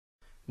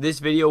This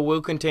video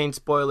will contain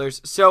spoilers,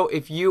 so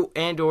if you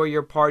and/or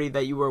your party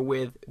that you are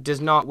with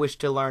does not wish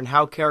to learn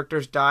how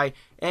characters die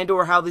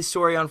and/or how the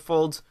story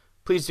unfolds,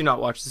 please do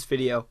not watch this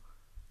video.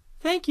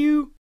 Thank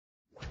you!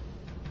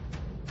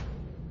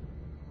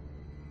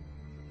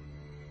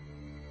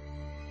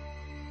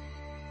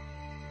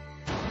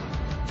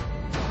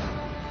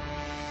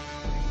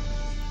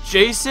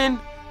 Jason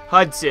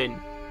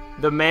Hudson,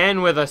 the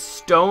man with a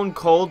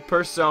stone-cold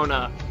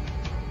persona.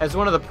 As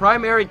one of the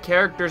primary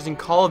characters in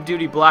Call of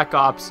Duty Black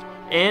Ops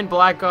and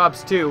Black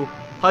Ops 2,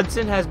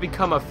 Hudson has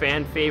become a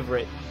fan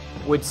favorite.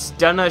 With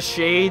stunner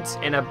shades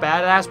and a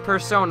badass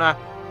persona,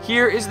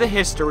 here is the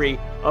history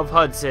of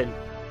Hudson.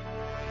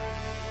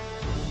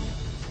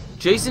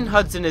 Jason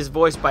Hudson is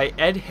voiced by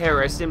Ed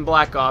Harris in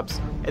Black Ops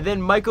and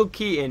then Michael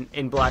Keaton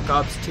in Black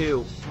Ops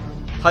 2.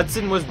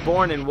 Hudson was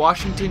born in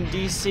Washington,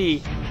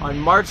 D.C. on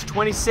March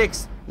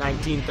 26,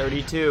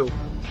 1932.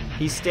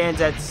 He stands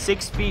at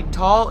 6 feet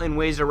tall and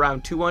weighs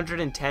around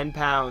 210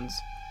 pounds.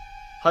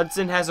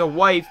 Hudson has a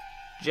wife,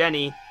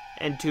 Jenny,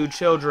 and 2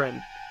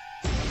 children.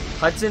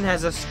 Hudson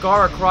has a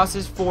scar across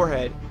his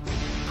forehead.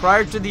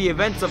 Prior to the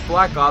events of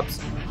Black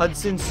Ops,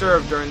 Hudson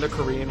served during the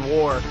Korean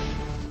War.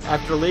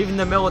 After leaving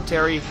the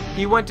military,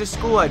 he went to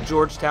school at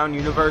Georgetown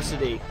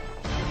University.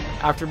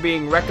 After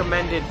being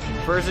recommended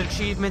for his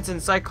achievements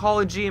in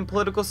psychology and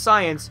political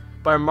science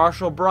by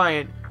Marshall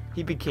Bryant,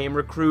 he became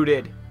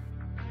recruited.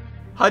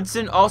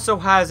 Hudson also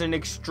has an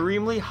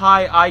extremely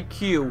high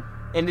IQ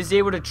and is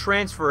able to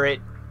transfer it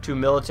to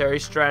military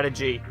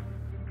strategy.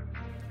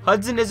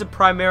 Hudson is a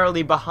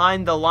primarily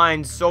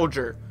behind-the-lines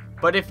soldier,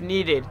 but if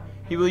needed,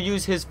 he will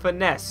use his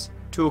finesse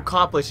to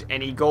accomplish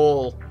any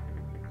goal.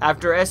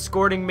 After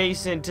escorting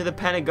Mason to the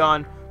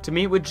Pentagon to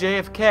meet with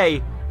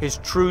JFK, his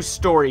true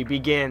story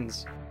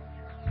begins.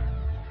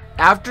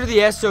 After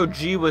the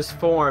SOG was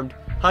formed,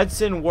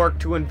 Hudson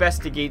worked to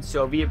investigate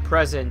Soviet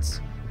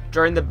presence.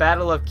 During the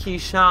Battle of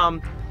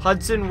Kisham,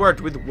 Hudson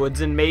worked with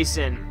Woods and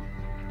Mason.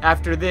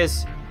 After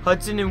this,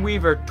 Hudson and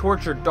Weaver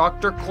tortured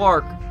Dr.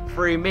 Clark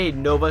for he made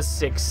Nova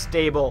 6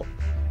 stable.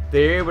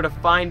 They were able to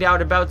find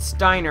out about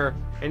Steiner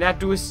and have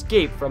to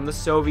escape from the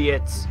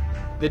Soviets.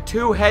 The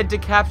two head to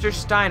capture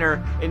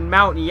Steiner in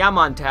Mount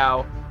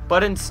Yamantau,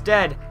 but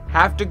instead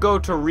have to go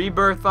to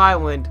Rebirth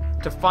Island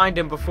to find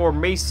him before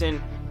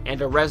Mason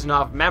and a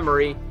Reznov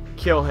memory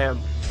kill him.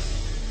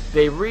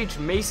 They reach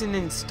Mason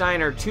and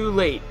Steiner too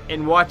late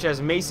and watch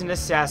as Mason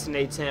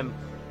assassinates him.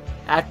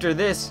 After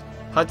this,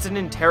 Hudson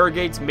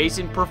interrogates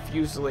Mason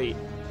profusely.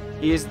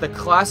 He is the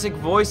classic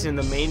voice in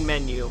the main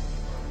menu.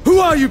 Who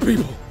are you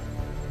people?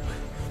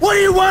 What do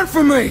you want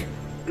from me?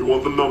 We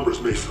want the numbers,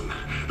 Mason.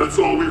 That's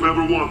all we've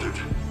ever wanted.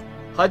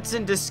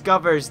 Hudson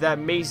discovers that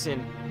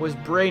Mason was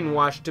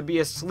brainwashed to be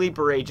a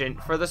sleeper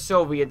agent for the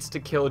Soviets to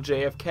kill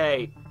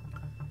JFK.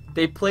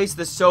 They place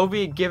the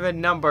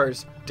Soviet-given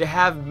numbers to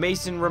have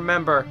Mason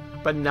remember,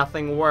 but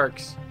nothing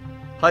works.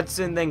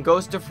 Hudson then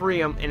goes to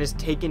free him and is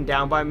taken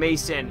down by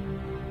Mason.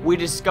 We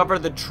discover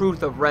the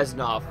truth of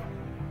Reznov.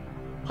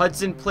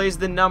 Hudson plays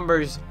the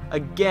numbers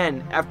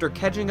again after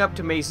catching up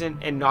to Mason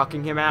and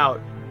knocking him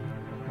out.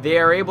 They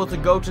are able to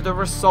go to the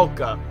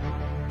Rusalka.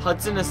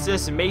 Hudson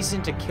assists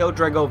Mason to kill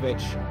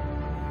Dragovich.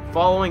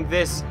 Following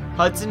this,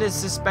 Hudson is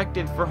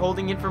suspected for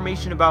holding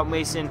information about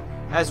Mason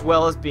as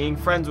well as being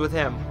friends with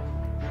him.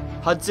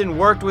 Hudson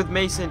worked with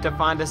Mason to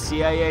find a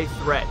CIA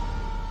threat.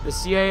 The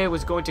CIA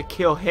was going to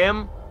kill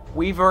him,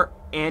 Weaver,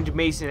 and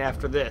Mason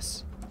after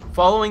this.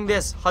 Following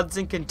this,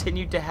 Hudson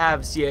continued to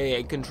have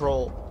CIA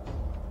control.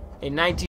 In